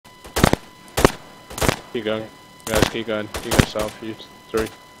Keep going. Guys, keep going. Keep going south, you three.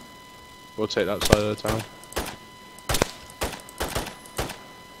 We'll take that side of the town.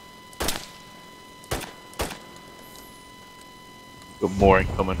 Got more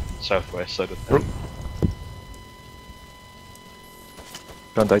incoming, southwest side of town.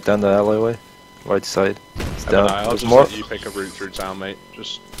 Contact down the alleyway. Right side. It's Down. down. I'll There's just more. let you pick a route through town, mate.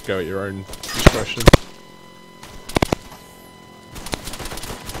 Just go at your own discretion.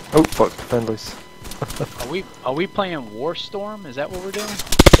 Oh fuck, friendlies. Are we playing Warstorm? Is that what we're doing?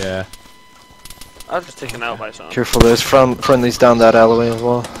 Yeah. I was just taken out by something. Careful, there's friendlies down that alleyway as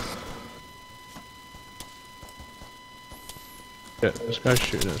well. Yeah, this guy's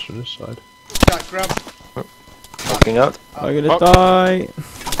shooting us from this side. Jack, grab. Looking out. I'm gonna die.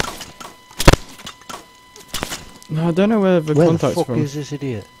 No, I don't know where the Where the contact's fuck from. is this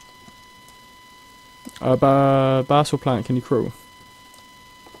idiot? Basil Plant, can you crawl?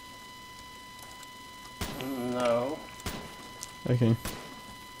 No. Okay.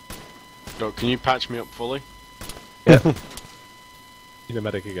 Doc, can you patch me up fully? Yeah. Need a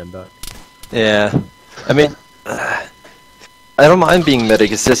medic again, Doc. Yeah. I mean, I don't mind being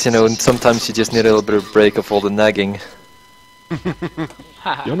medic, it's just, you know, sometimes you just need a little bit of break of all the nagging.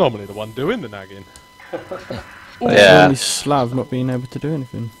 You're normally the one doing the nagging. Yeah. Only Slav not being able to do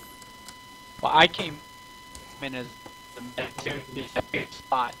anything. Well, I came in as the medic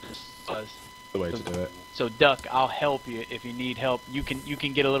spot was. The way to do it. So Duck, I'll help you if you need help. You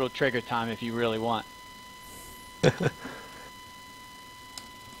can get a little trigger time if you really want.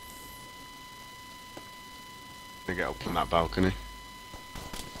 I get up on that balcony.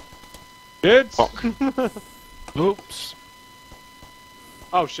 Kids! Fuck. Oops.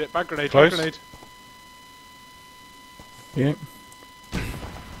 Oh shit, bad grenade, Close. bad grenade. Yeah.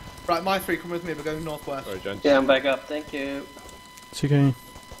 Right, my three, come with me, we're going northwest. Sorry, gents. Yeah, I'm back up, thank you. It's okay.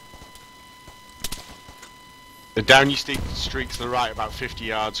 Down you steep street to the right, about 50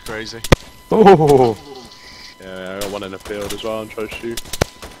 yards, crazy. Oh! Yeah, I got one in the field as well, I'm trying to shoot.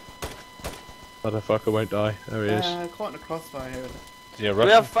 Motherfucker won't die. There he is. Quite in a crossfire here. Yeah, We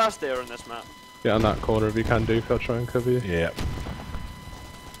Russian. have fast air on this map. Get on that corner if you can, Duke. I'll try and cover you. Yeah.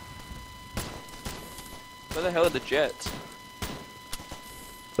 Where the hell are the jets? I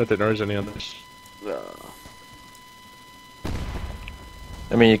don't think there is any on this.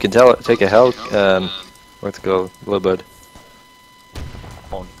 I mean, you can take a hell, where to go, Glowbud.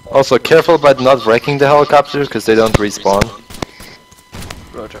 Also, careful about not wrecking the helicopters, because they don't respawn.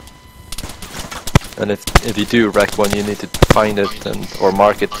 Roger. And if you do wreck one, you need to find it or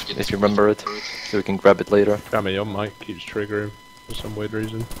mark it if you remember it, so we can grab it later. Damn it, your mic keeps triggering for some weird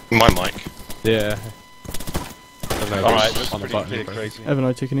reason. My mic. Yeah. Alright, that's on the pretty button. clear, crazy. Evan,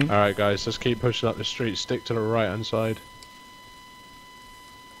 I taking in. Alright guys, let's keep pushing up the street. Stick to the right hand side.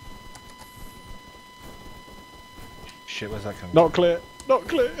 Shit, where's that coming Not clear! Not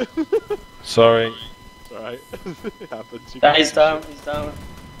clear! from? Sorry. It's alright. It happens. Yeah, he's down, he's down.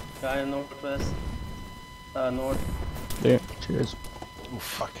 Guy in northwest. North. Yeah, cheers. Oh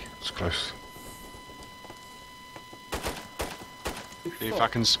fuck, it's close. See if I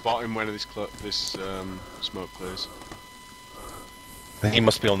can spot him when this smoke clears. I think he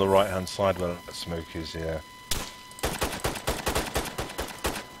must be on the right hand side where that smoke is, yeah.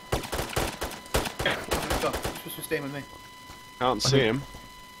 Go, you're supposed to stay with me. Can't see him.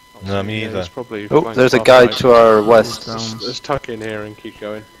 No, me either. There's probably Oh, there's a guy to our west. Let's tuck in here and keep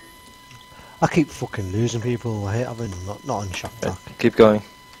going. I keep fucking losing people. I hate having them not on shock Yeah, attack. keep going.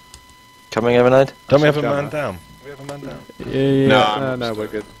 Coming, Evanite? Don't we have a Down man there. down? We have a man down. Yeah. No, we're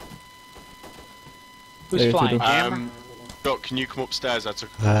good. Who's Yeah, flying? to Camera? Doc, can you come upstairs? I took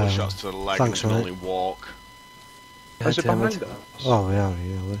a couple of shots to the leg thanks, and can mate. only walk. God Is it damn behind it. us? Oh yeah,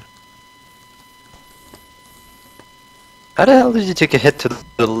 yeah. How the hell did you take a hit to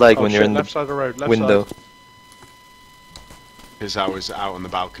the leg Oh, when you're shit, in left the side of the road, left window? side. His I was out on the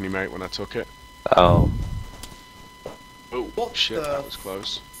balcony, mate, when I took it. Oh. Oh, What shit, the that was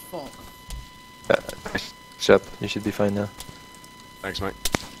close. fuck? Shep, you should be fine now. Thanks, mate.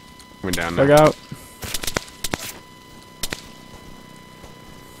 Coming down now. Bug out.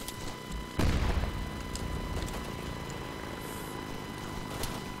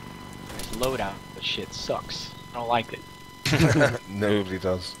 This loadout, this shit sucks. I don't like it. Nobody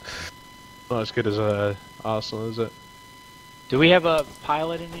does. Not as good as Arsenal, is it? Do we have a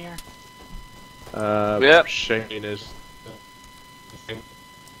pilot in here? Yep. Shane is.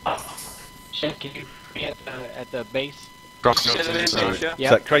 Shit, can you be at the base? Cross Shit, it is, sorry. yeah.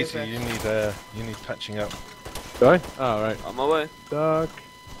 Yep. That crazy, you need patching up. Guy? Oh, right. On my way. Duck.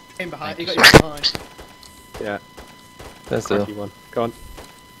 Came behind, he got you behind. Yeah, That's the. lucky one. Go on.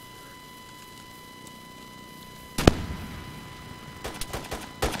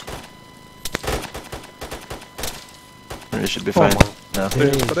 We should be fine. No.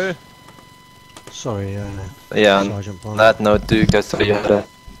 Hey. Sorry, Yeah, on Sergeant Bond. that note, Duke, I saw you had a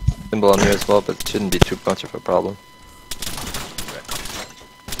symbol on you as well, but it shouldn't be too much of a problem.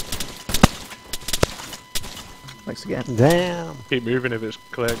 Thanks again. Damn. Keep moving if it's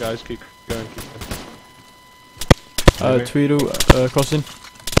clear, guys. Keep going. Keep going. Tweedle, crossing.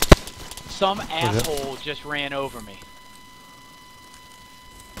 Some asshole just ran over me.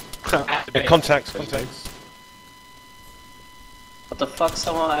 Yeah, contacts. What the fuck,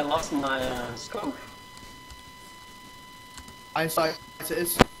 someone, I lost my scope. Eyesight it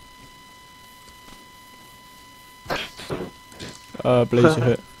is. Blazer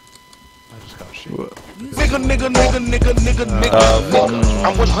hit. I just got shoot. I'm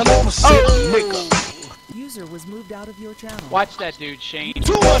 100% User was moved out of your channel. Watch that dude, Shane. He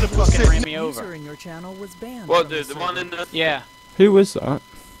fucking ran me over. User in your channel was banned. What, dude? The one in the... Yeah. Who was that?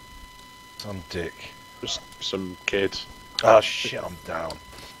 Some dick. Just some kid. Oh shit, I'm down.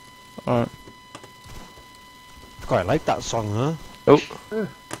 Alright. Quite like that song, huh? Oh,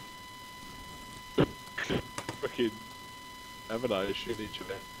 Fucking. Haven't I shoot each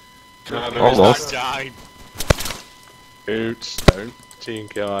other? almost. Oots, don't. Team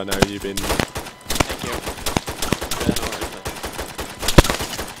kill, I know you've been. Thank you.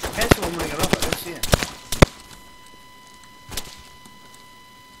 Here's someone running around, I don't see it.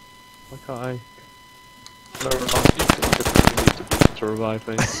 Why can't I? To revive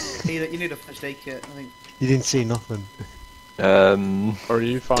me. You need a first aid kit, I think. You didn't see nothing. Or are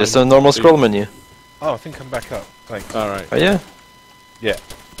you fine? Just a normal scroll menu. Oh, I think I'm back up. Thanks. Alright. Oh yeah? Yeah.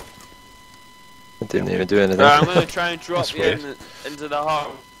 I didn't even do anything. Right, I'm gonna try and drop That's you weird. into the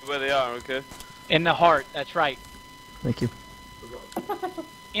heart where they are, okay? In the heart, that's right. Thank you.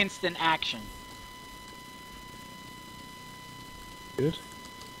 Instant action. Good.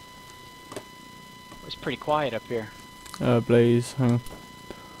 It's pretty quiet up here. Blaze, hang on.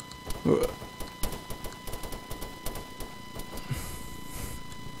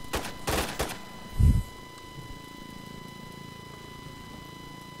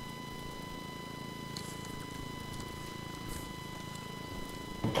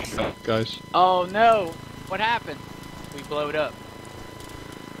 Guys. Oh no! What happened? We blowed up.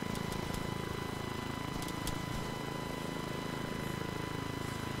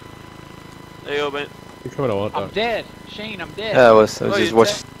 There you go, mate. You're coming on, I'm dead. Shane, I'm dead. Yeah, I was Oh, just you're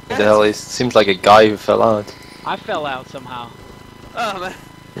watching the hell. He seems like a guy who fell out. I fell out somehow. Oh, man.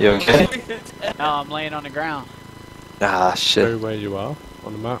 You okay? No, I'm laying on the ground. Ah, Know shit. where you are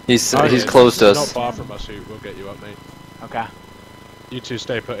on the map. He's Oh, he's yeah, close to Not us. far from us, Hoot. We'll get you up, mate. Okay. You two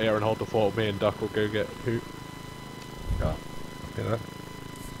stay put here and hold the fort. Me and Duck will go get Hoot. You know?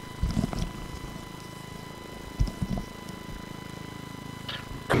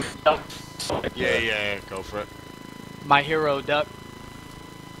 Yeah, go for it. My hero duck.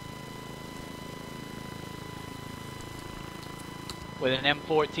 With an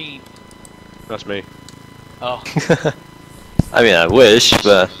M14. That's me. Oh. I mean, I wish,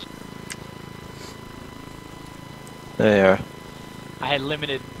 but there you are. I had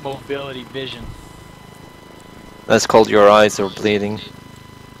limited mobility vision. That's called your eyes are bleeding.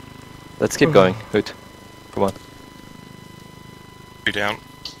 Let's keep going, Hoot. Come on. You down?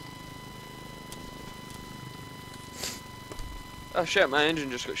 Oh shit, my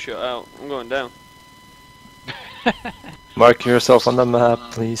engine just got shut out. I'm going down. Mark yourself on the map,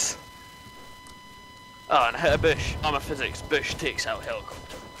 please. Oh, and I hit a bush. I'm a physics. Bush takes out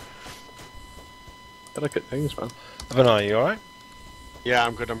helicopter. Delicate things, man. Avani, you alright? Yeah,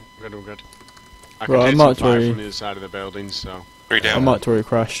 I'm good. I can Right, do I some marked fire already. from the other side of the building, so... I might already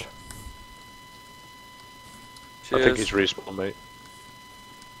crashed. I think he's respawned, mate.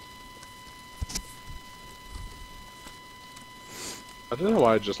 I don't know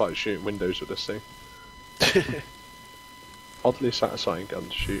why I just like shooting windows with this thing. Oddly satisfying gun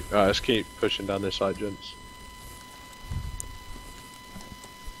to shoot. Alright, let's keep pushing down this side, gents.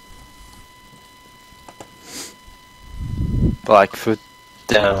 Blackfoot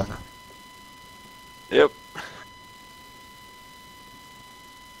down. Yep.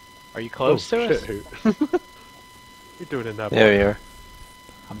 Are you close to us? Shit, Hoot. What are you doing in there, boy? There you are.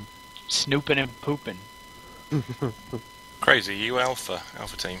 I'm snooping and pooping. Crazy, you Alpha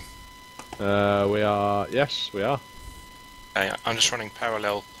team. We are. Yes, we are. Okay, I'm just running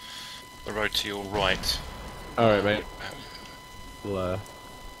parallel the road to your right. Alright, mate. Well,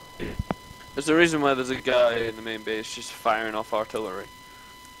 There's a reason why there's a guy in the main base just firing off artillery.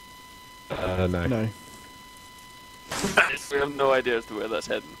 no. No. We have no idea as to where that's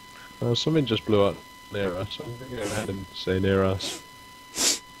heading. Something just blew up near us. I'm going to go ahead and say near us.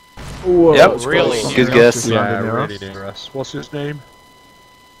 Whoa, Yep, that's really close. good Something guess. else just landed near us. near us. What's his name?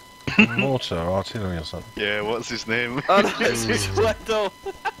 Mortar, artillery or something. Yeah, what's his name? Oh, no, it's Twiddle.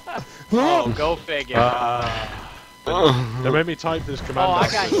 Oh, go figure. They made me type this command. Oh, I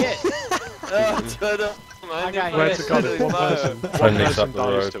got hit. Oh, Twiddle. I got Swear hit. to God, if one person, Friendly's up the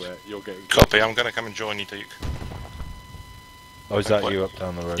dies road. to it, you'll get. Copy, I'm going to come and join you, Duke. Oh, is that you up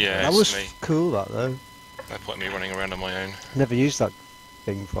down the road? Yeah. That it's was me. cool, that though. No point in me running around on my own. Never used that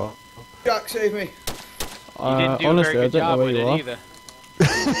thing before. Jack, save me. You didn't do Honestly, a very I good don't know job where with you it are. either.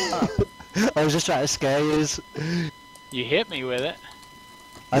 I was just trying to scare you. You hit me with it.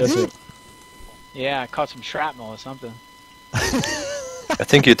 I That's did. it. Yeah, I caught some shrapnel or something. I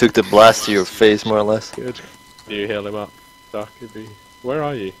think you took the blast to your face, more or less. Good. You heal him up, Doc. Where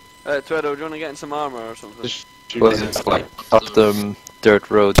are you? Twiddle, do you want to get in some armor or something? Just shoot Well, him. it's like up the dirt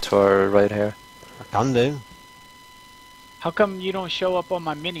road to our right here. I can do. How come you don't show up on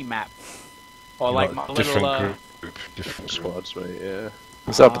my mini map? Or like my different little group, different Squads, mate. Yeah.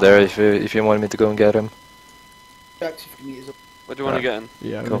 It's up there if you want me to go and get him. Jack, if you can meet us up. What do you want to get in?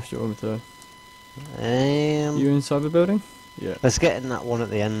 Yeah, Cool. if you want me to. Um, You inside the building? Yeah. let's get in that one at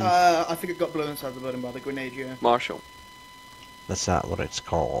the end. I think it got blown inside the building by the grenade, yeah. Marshall. That's that what it's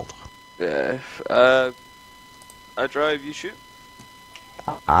called. Yeah. I drive, you shoot.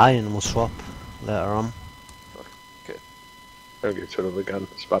 Aye, and we'll swap later on. Don't give Twiddle the gun.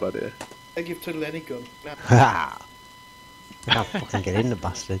 It's a bad idea. I give Twiddle any gun. No. Ha! I can't fucking get in the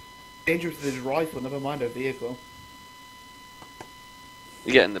bastard. Dangerous with his rifle, never mind a vehicle.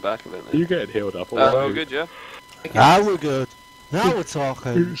 You get in the back of it, Are mate. you getting healed up? Oh, good, yeah. Ah, we're good. Now we're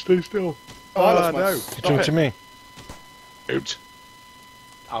talking. Stay still. Oh, I lost my no. stop Talk it. to me. Out.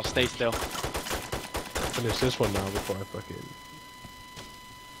 I'll stay still. Finish this one now before I fucking.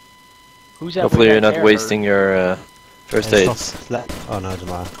 Who's that? Hopefully with you're that not hair wasting your first Hey, aids. stop. Oh no, it doesn't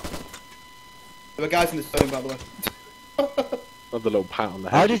matter. There were guys in this building, by the way. Not the little pat on the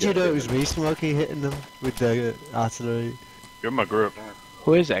head. How did you get. know it was me, Smokey, hitting them with the artillery? You're in my group.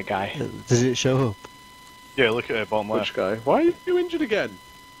 Who is that guy? Does it show up? Yeah, look at it, bottom Which guy? Why are you injured again?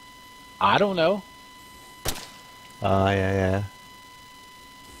 I don't know. Oh, yeah, yeah.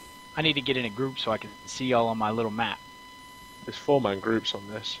 I need to get in a group so I can see y'all on my little map. There's 4-man groups on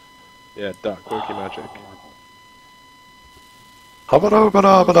this. Yeah, Duck, Wookie Magic.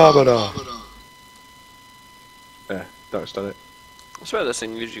 Yeah, Duck's done it. I swear this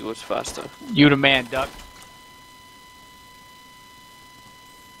thing usually goes faster. You the man, Duck.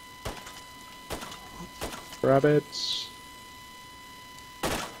 Rabbits.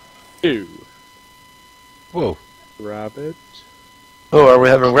 Ew. Whoa. Rabbit. Oh, are we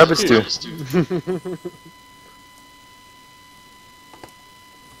having rabbits too?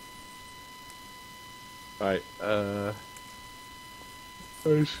 Right,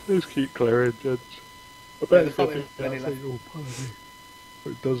 let's keep clearing, gents. I bet if I there's do not many that left. single party,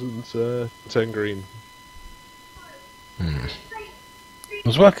 it doesn't turn green. It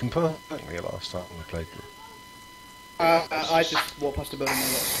was working perfectly last time we played it. I just walked past the building and I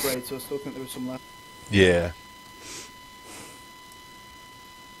got sprayed, so I still think there was some left. Yeah.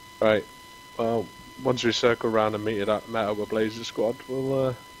 Right, well, once we circle around and met up with Blazer Squad,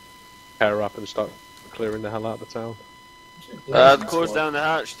 we'll pair up and start clearing the hell out of the town. Close down the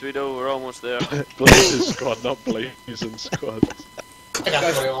hatch, Tweedo, we're almost there. Blazer Squad, not Blazing Squad. I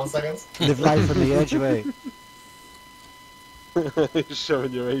got 21 seconds. Live life on the edge, mate. You're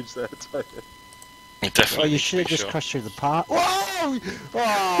showing your age there, Tyler. Oh, Definitely. you should have just crashed through the park. Whoa!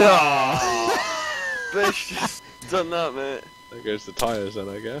 Bitch, just done that, mate. There goes the tyres then,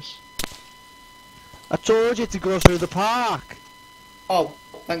 I guess. I told you to go through the park. Oh,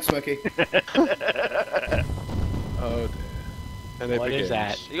 thanks, Smokey. Oh dear. And it What begins. is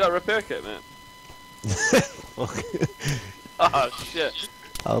that? You got a repair kit, mate? Fuck. Oh, shit.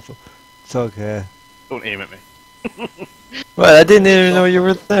 It's okay. Don't aim at me. Well, I didn't even know you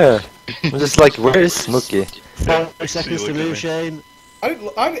were there. I'm just like, where is Smokey? 5 seconds to lose, Shane. I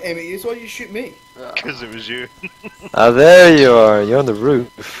didn't aim at you, so why did you shoot me? Because it was you. Ah, there you are. You're on the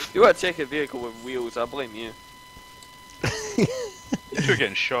roof. You want to take a vehicle with wheels, I blame you. You're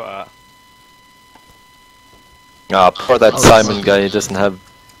getting shot Ah, poor that Simon guy. He doesn't have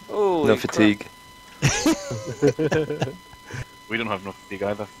Holy no crap. fatigue. at. We don't have no fatigue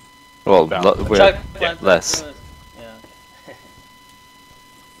either. Well, Well, we're less. Yeah.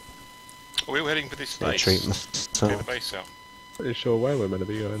 Are we heading for this Yeah, base? treat myself. Clear the base out. Pretty sure where we're meant to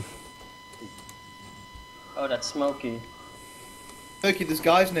be going. Oh, that's Smokey. Smokey, there's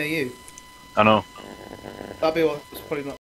guys near you. I know. That'd be what, it's probably not